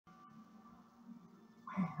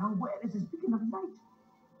Where is the speaking of night?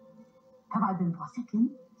 Have I been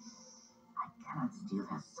forsaken? I cannot steal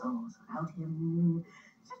their souls without him.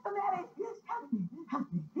 Sister Mary, help me, help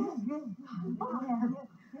me. Oh,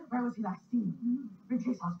 where was he last seen?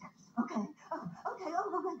 Retrace our steps. Okay. Oh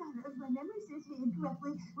my God. If my memory serves me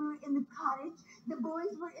incorrectly, we were in the cottage, the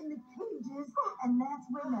boys were in the cages, and that's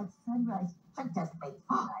when that sunrise tricked us, fake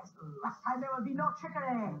sunrise. Last time there would be no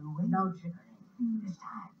trickery. No trickery. This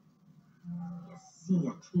time, you see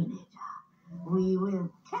a teenager. We will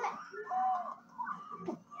kill it.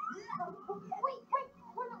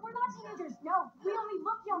 Wait, we're not teenagers. No, we only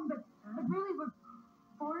look young, but really we're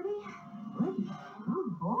 40. Yeah,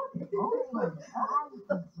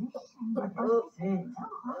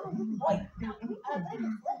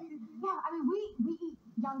 I mean, we eat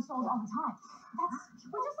young souls all the time.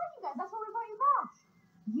 We're just like you guys. That's why we brought you back.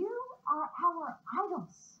 You are our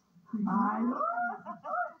idols.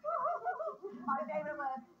 My favorite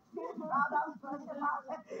word.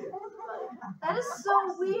 That is so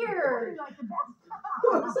weird.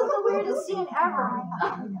 This is the weirdest scene ever.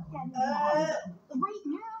 Great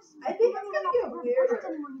news. I think it's gonna get weirder.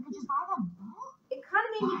 Anymore. You can just buy them. It kind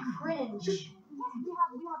of made me cringe. Yes, we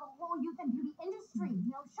have a whole youth and beauty industry.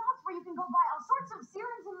 You know, shops where you can go buy all sorts of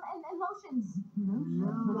serums and lotions.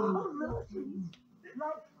 Lotions.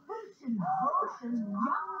 Like potions.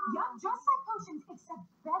 Yeah, just like potions, except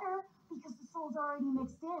better because the soul's already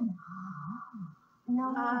mixed in.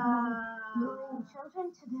 No, luring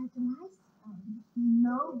children to their demise?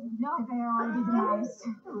 No, they're already demised.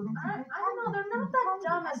 I don't know, they're not that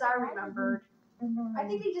dumb as I remembered. I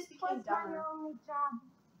think they just became dumber. Your only job.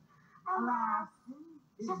 Alas.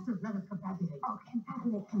 Sisters, let us compatulate. Oh,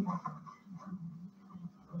 compatulate.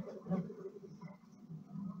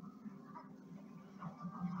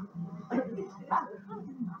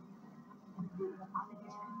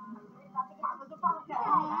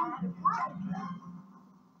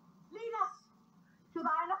 Lead us to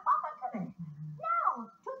thine apothecary. No!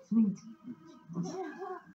 Too sweet.